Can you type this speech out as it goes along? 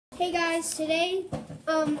Hey guys, today,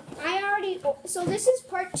 so this is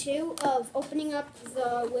part 2 of opening up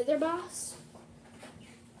the Wither Boss.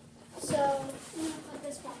 So, I'm going to put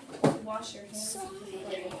this back. Wash your hands.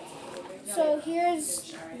 So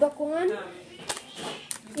here's book 1,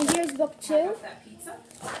 and here's book 2.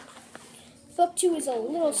 Book 2 is a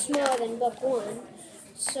little smaller than book 1,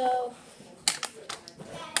 so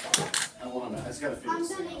I'm gonna get a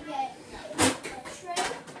tray.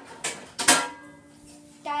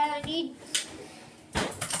 Dad,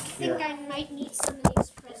 I might need some of these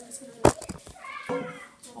presents now.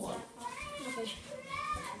 Okay.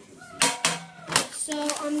 So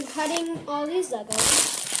I'm cutting all these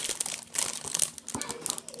Legos.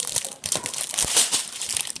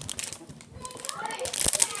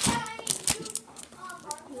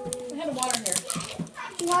 We had water here.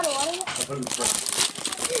 You had water? I'll put it in the fridge.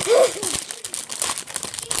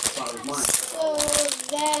 So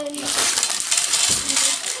then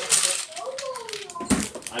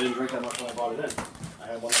I didn't drink that much when I bought it in. I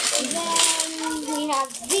had one when I Then we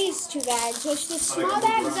have these 2 bags, which the small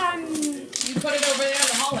bags You put it over there in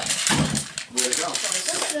the hallway. Where'd it go?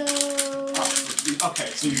 So Okay,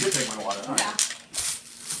 so you did take my water. All right. Yeah.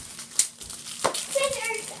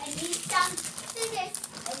 Scissors, I need some scissors.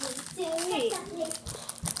 I need to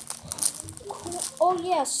oh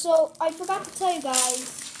yeah, so I forgot to tell you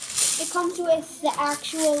guys, it comes with the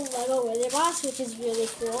actual Lego Wither Boss, which is really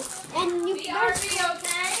cool. And you can okay?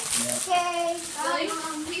 okay.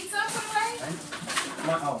 Pizza put away?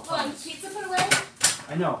 Hold on, pizza put away?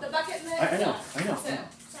 I know. The bucket in there? I know. That's it.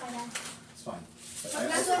 It's fine. I'm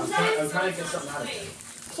trying to get something out of it.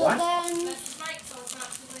 So What? then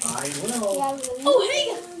I we will. have Oh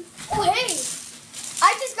hey!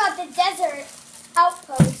 I just got the desert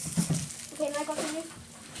outpost. okay, Michael, can you?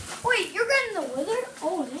 Wait, you're getting the wither?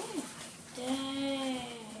 Oh yeah. Dang.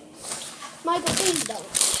 Michael, please don't.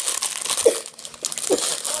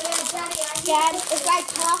 Oh yeah, Daddy, Dad, if I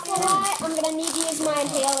cough a lot, I'm gonna need to use my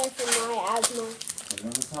inhaler for my asthma.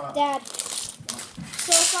 Dad,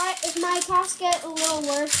 so if my coughs get a little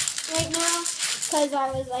worse right now, because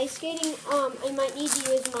I was ice skating, I might need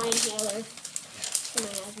to use my inhaler for my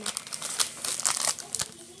asthma.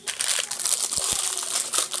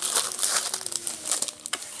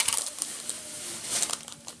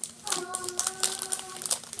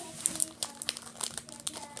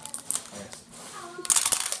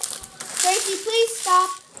 Tracy, please stop.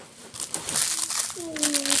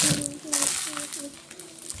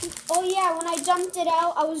 Oh yeah, when I jumped it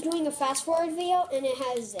out, I was doing a fast forward video, and it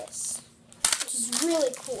has this, which is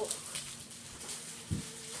really cool.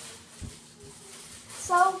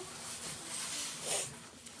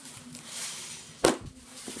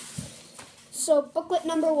 So booklet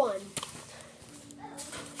number 1.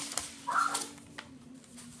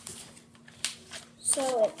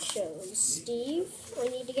 So it shows Steve. I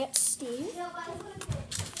need to get Steve.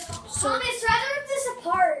 So Thomas, rather rip this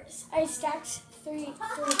apart. I stacked three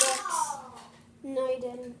books. no, you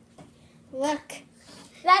didn't. Look.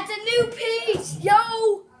 That's a new piece,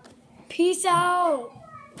 yo! Peace out.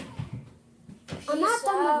 I'm not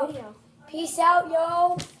done the video. Peace out,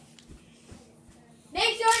 yo.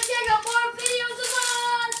 Make sure to check out more videos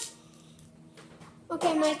of us.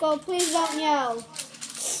 Okay, Michael, please don't yell.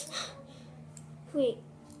 Wait.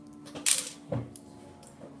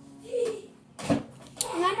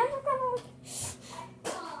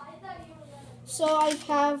 So I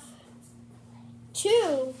have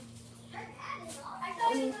 2.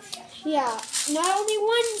 Yeah, not only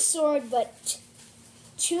 1 sword, but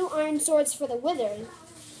 2 iron swords for the wither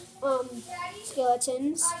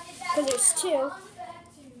skeletons. Because there's 2.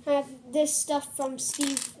 I have this stuff from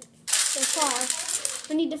Steve so far.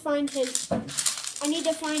 I need to find his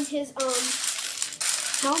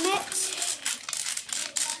helmet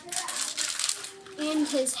and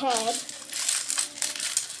his head.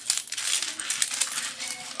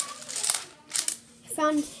 I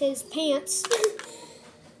found his pants.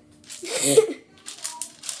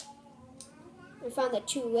 I found the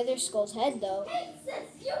 2 Wither Skull's head though.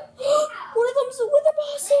 One of them's the Wither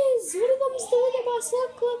Bosses! One of them's the Wither Boss.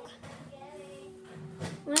 Look.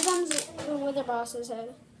 One of them's the Wither Boss's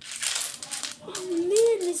head. Oh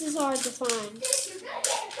man, this is hard to find.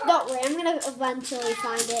 Don't worry, I'm gonna eventually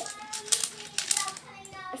find it.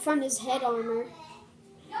 I found his head armor.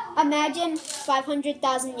 Imagine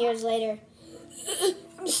 500,000 years later.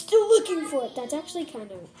 I'm still looking for it. That's actually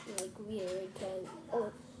kind of like weird. Cause,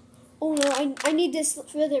 oh no, I need this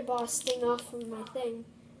Wither Boss thing off of my thing.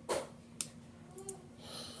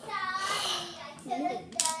 Man.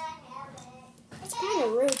 It's kind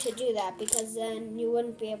of rude to do that because then you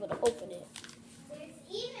wouldn't be able to open it.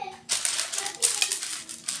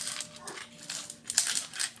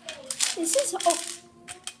 This is, oh,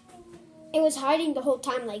 it was hiding the whole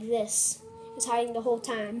time like this. It was hiding the whole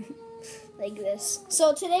time like this.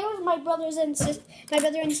 So today was my brother and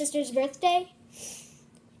sister's birthday.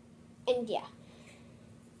 And yeah.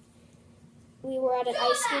 We were at an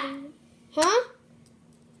ice skating. Huh?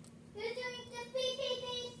 Who's doing the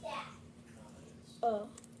pee-pee-pee stuff?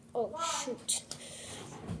 Oh shoot.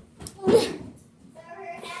 So her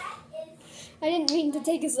hat is... I didn't mean to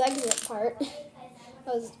take his legs apart.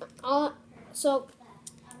 So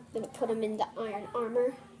I'm gonna put him in the iron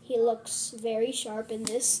armor. He looks very sharp in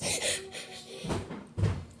this.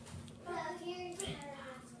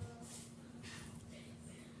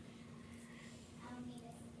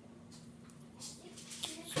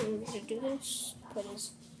 So I'm gonna do this. Put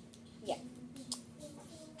his, yeah.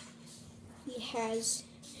 He has.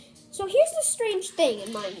 So here's the strange thing in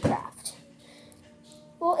Minecraft.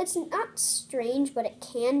 Well, it's not strange, but it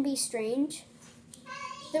can be strange.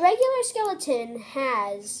 The regular skeleton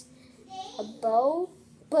has a bow,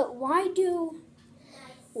 but why do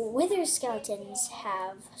wither skeletons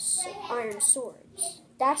have iron swords?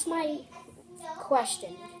 That's my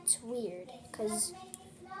question. It's weird, because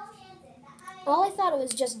all I thought it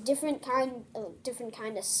was just different kind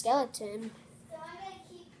of skeleton.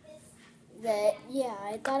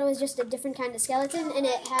 I thought it was just a different kind of skeleton, and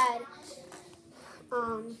it had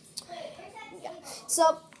yeah.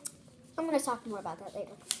 So I'm gonna talk more about that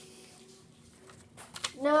later.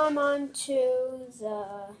 Now I'm on to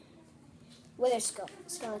the wither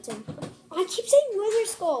skeleton. I keep saying wither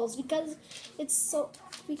skulls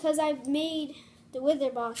because I've made the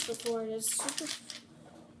wither boss before. It's super.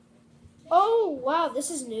 Oh wow, this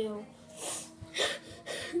is new.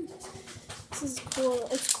 This is cool.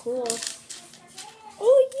 It's cool.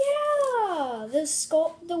 Oh yeah,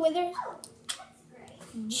 the wither.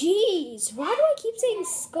 Jeez, why do I keep saying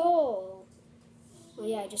skull? Oh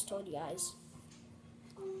yeah, I just told you guys.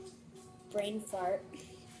 Brain fart.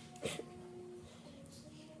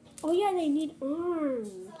 Oh yeah, they need arms.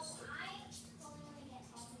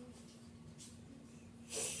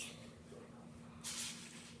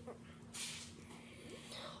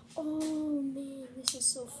 Oh man, this is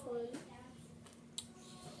so fun.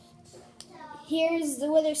 Here's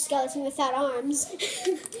the wither skeleton without arms.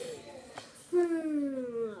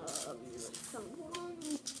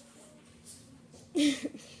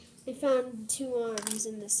 I found two arms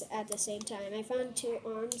at the same time. I found two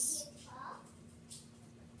arms.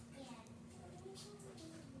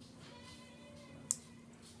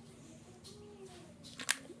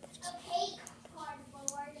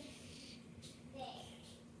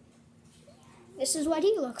 This is what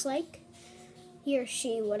he looks like. He or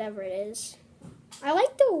she, whatever it is. I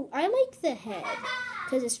like the head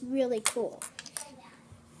because it's really cool.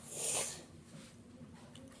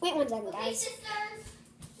 Wait 1 second, guys.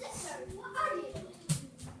 Sisters, what are you doing?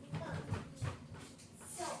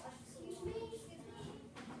 So, excuse me?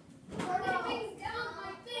 We're going down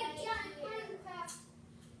my big giant Minecraft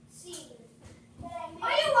scene.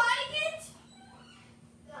 Are you riding it?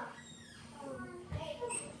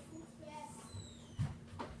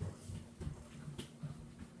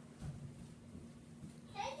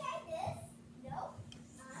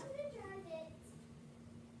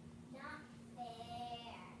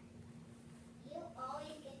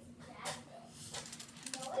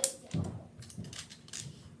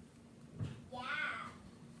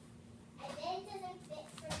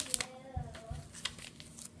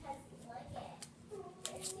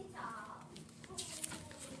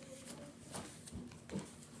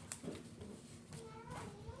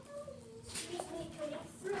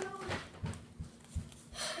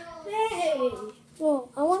 Well,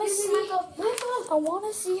 I want to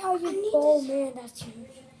see how you. Oh man, that's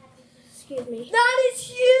huge. Excuse me. That is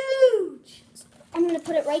huge! I'm gonna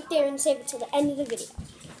put it right there and save it till the end of the video.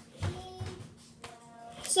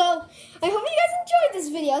 So I hope you guys enjoyed this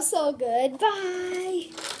video. So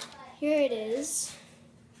goodbye. Here it is.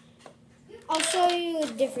 I'll show you a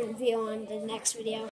different view on the next video.